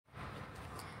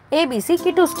ABC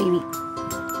Kittus TV.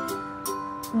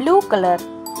 Blue color,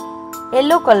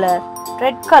 yellow color,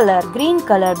 red color, green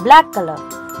color, black color.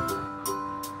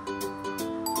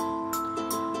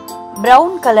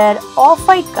 Brown color,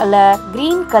 off-white color,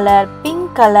 green color,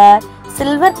 pink color,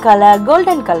 silver color,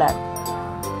 golden color.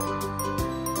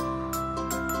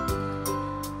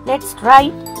 Let's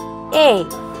write A.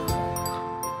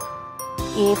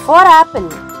 A for apple.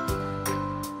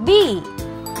 B.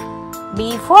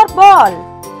 B for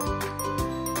ball.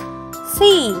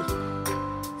 C.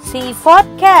 C for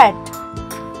cat.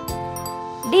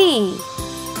 D.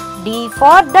 D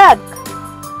for duck.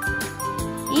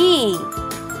 E.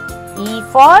 E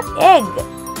for egg.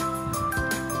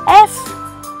 F.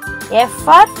 F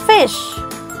for fish.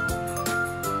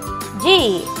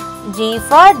 G. G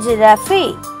for giraffe.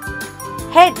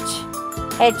 H.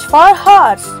 H for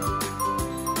horse.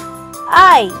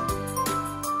 I.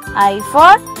 I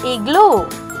for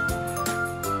igloo.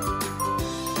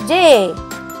 J.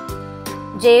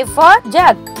 J for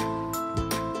jug.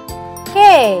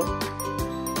 K.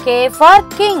 K for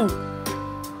king.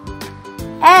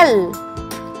 L.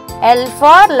 L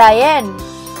for lion.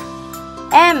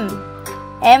 M.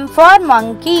 M for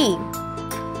monkey.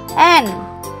 N.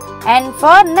 N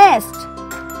for nest.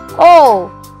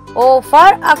 O. O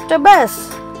for octopus.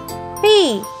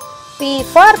 P. P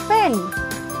for pen.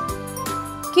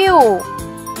 Q.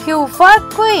 Q for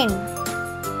queen.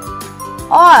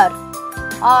 R.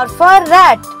 R for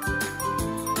rat.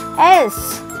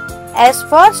 S. S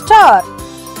for star.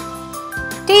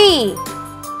 T.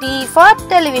 T for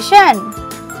television.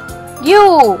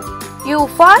 U. U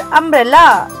for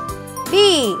umbrella.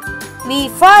 V. V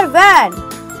for van.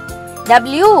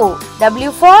 W.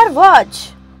 W for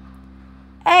watch.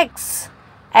 X.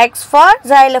 X for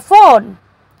xylophone.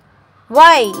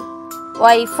 Y.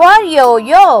 Y for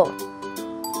yo-yo.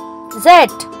 Z.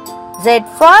 Z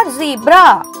for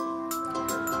zebra.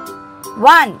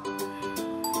 1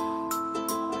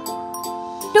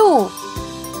 2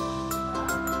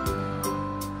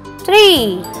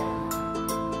 3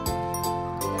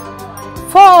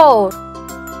 4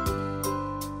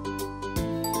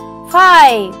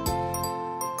 5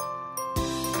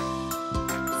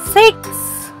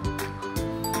 6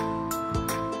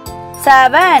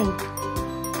 7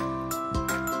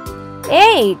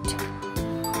 8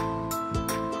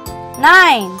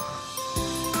 9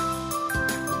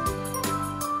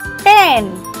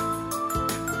 10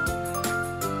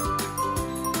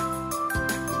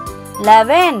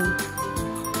 11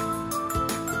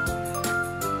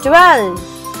 12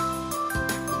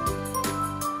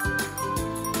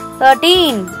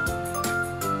 13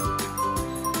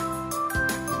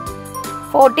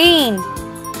 14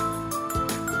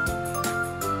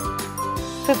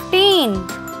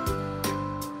 15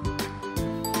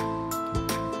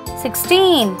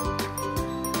 16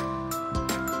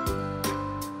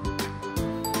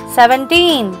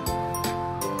 17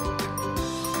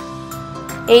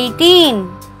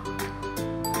 18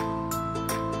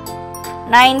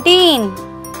 19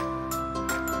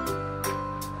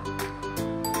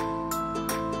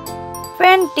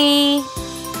 20